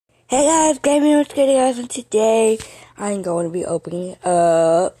Hey guys, Gaming with Kitty guys, and today I'm going to be opening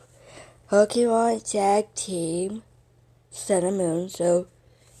up Pokemon Tag Team Sun and Moon. So,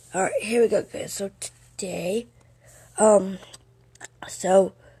 alright, here we go guys. So today,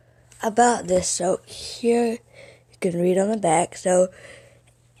 so about this, so here you can read on the back. So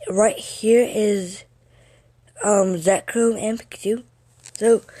right here is Zekrom and Pikachu.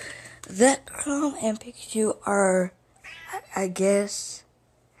 So Zekrom and Pikachu are, I guess,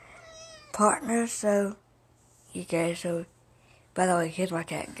 partners. So you guys, so by the way, here's my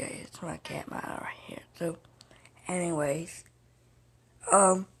cat, guys. It's my cat mine right here. So anyways,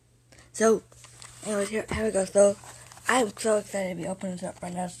 here we go. So I'm so excited to be opening this up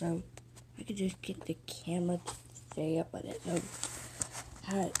right now. So I could just get the camera to stay up with it. So if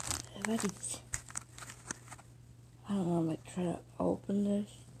I could, I don't know, I'm like trying to open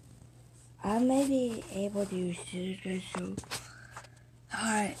this. I may be able to use scissors, guys. So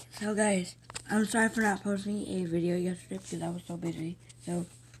alright, so guys, I'm sorry for not posting a video yesterday because I was so busy. So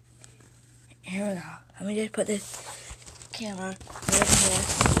here we go. Let me just put this camera right here,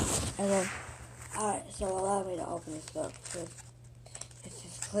 and then alright. So allow me to open this up because it's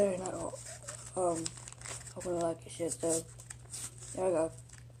just clearly not open like it should. So there we go.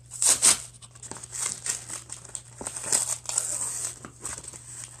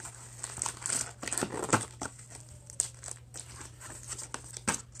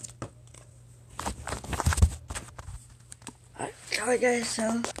 Alright guys,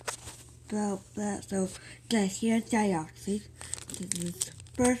 so about that. So guys, here's Deoxys. This is the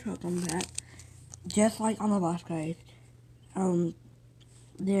first Pokemon pack. Just like on the box, guys.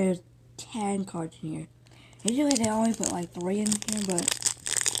 There's 10 cards in here. Usually they only put like 3 in here, but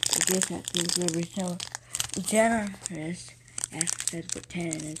I guess that seems very so generous. Actually, put 10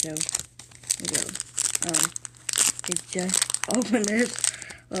 in it, so here we go. It just opened this.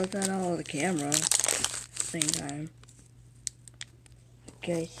 Well, it's not all the camera at the same time.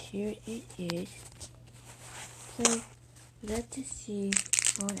 Guys, here it is. So let's just see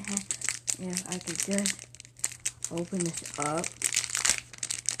what it has. If I could just open this up.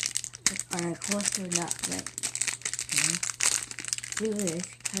 Alright, hopefully not let do this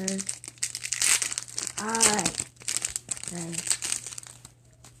because alright.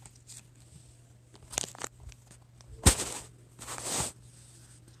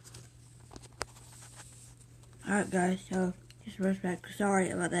 Alright guys, so just rush back.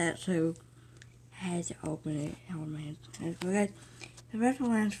 Sorry about that. So I had to open it. Hold on, man. So guys, the first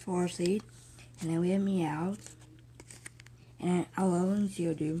one is Farseed, and then we have Meow, and Alolan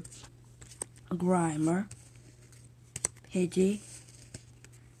Geodude, Grimer, Pidgey,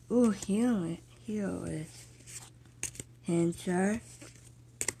 Heal, Pinsir,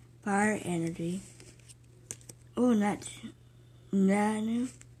 Fire Energy, Nanu,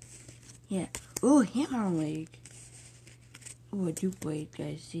 yeah, Hammerwing, a Duplate,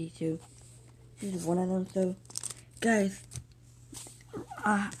 guys, see, too. This is one of them, so, guys,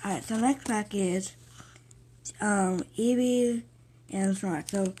 alright, so next pack is, Eevee and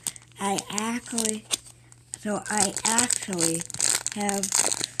Snorlax. So, I actually have, so, I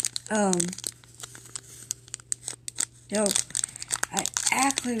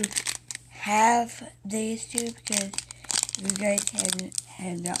actually have these two because you guys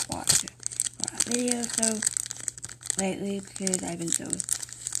have not watched my video so lately because I've been so,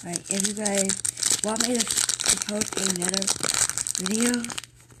 like, if you guys want me to post another video,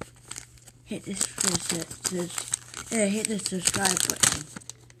 hit the subscribe button.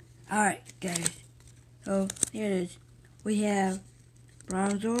 Alright guys, so here it is. We have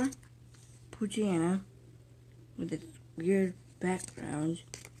Bronzor, Poochyena with its weird background,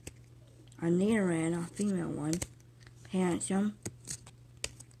 a Nidoran, a female one, Pancham,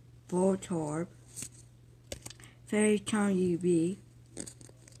 Voltorb, Fairy Charm UB.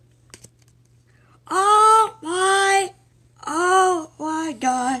 Oh my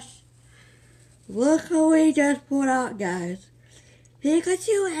gosh! Look who we just pulled out, guys.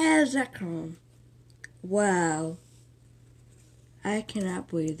 Pikachu has Zekrom. Wow. I cannot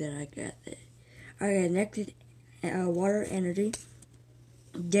believe that I got that. Alright, next is Water Energy,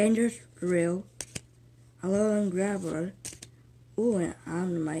 Dangerous Drill, Alolan Graveler, and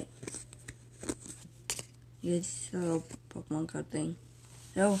Omanyte. It's a little Pokemon card thing.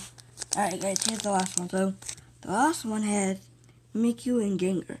 So, alright guys, here's the last one. So, the last one has Mimikyu and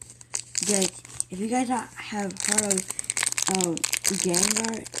Gengar. Guys, if you guys have heard of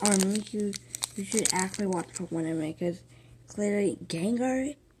Gengar or Mimikyu, you should actually watch Pokemon Anime because clearly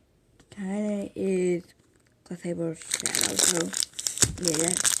Gengar kind of is Clefable's shadow. So yeah,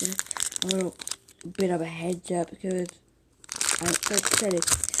 that's just a little bit of a heads up because I'm so excited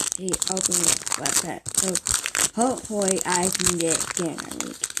he opened it like that. So hopefully I can get again.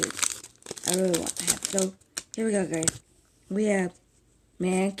 I really want to have. So here we go, guys. We have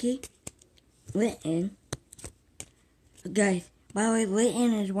Mankey, Litten. Guys, by the way,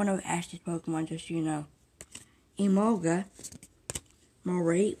 Litten is one of Ash's Pokemon, just so you know. Emolga,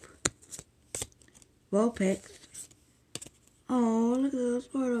 Mareep, Vulpix. Oh, look at those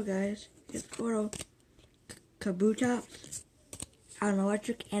Squirtle, guys. It's Squirtle. Kabutops, an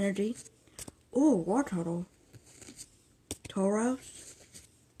Electric Energy. Ooh, Wartortle. Tauros,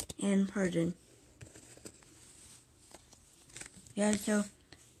 and Persian. Yeah, so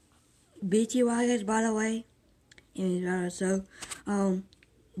BTY guys, by the way, so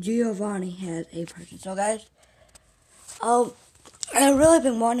Giovanni has a person. So guys, I've really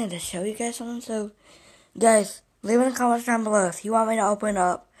been wanting to show you guys something. So guys, leave in the comments down below if you want me to open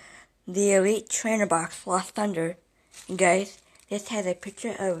up the Elite Trainer Box Lost Thunder. And guys, this has a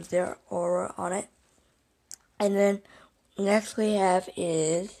picture of their aura on it. And then next we have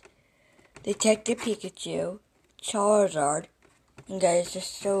is Detective Pikachu, Charizard. And guys,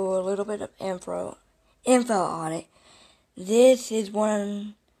 just show a little bit of info on it. This is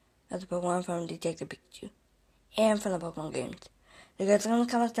one of the Pokemon from Detective Pikachu and from the Pokemon games. So guys, leave in the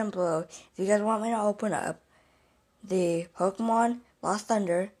comments down below if you guys want me to open up the Pokemon Lost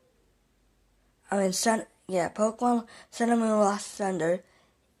Thunder. Pokemon Sun and Moon Lost Thunder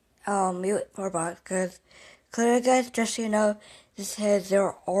Mute Power Box, because clearly guys, just so you know, this has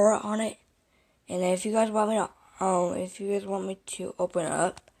their aura on it. And if you guys want me to open it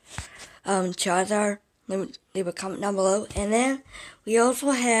up, Charizard, leave a comment down below. And then we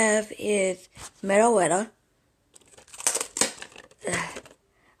also have is Metaletta.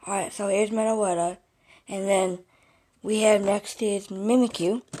 Alright, so here's Metaletta. And then we have next is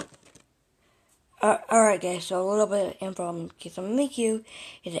Mimikyu. Alright guys, so a little bit of info on Mimikyu. So Mimikyu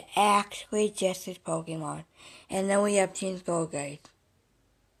is actually just his Pokemon. And then we have Team Skull, guys.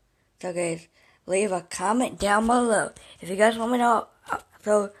 So guys, leave a comment down below if you guys want me to.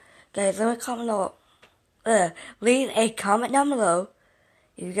 So guys, leave a comment leave a comment down below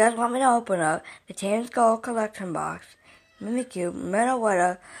if you guys want me to open up the Team Skull collection box, Mimikyu,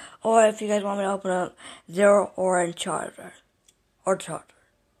 Metaletta, or if you guys want me to open up Zero Orange Charizard or Charizard.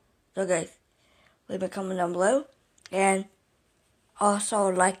 So guys, leave a comment down below, and also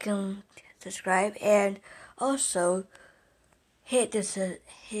like and subscribe, and also hit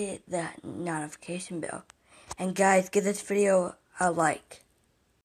that notification bell. And guys, give this video a like.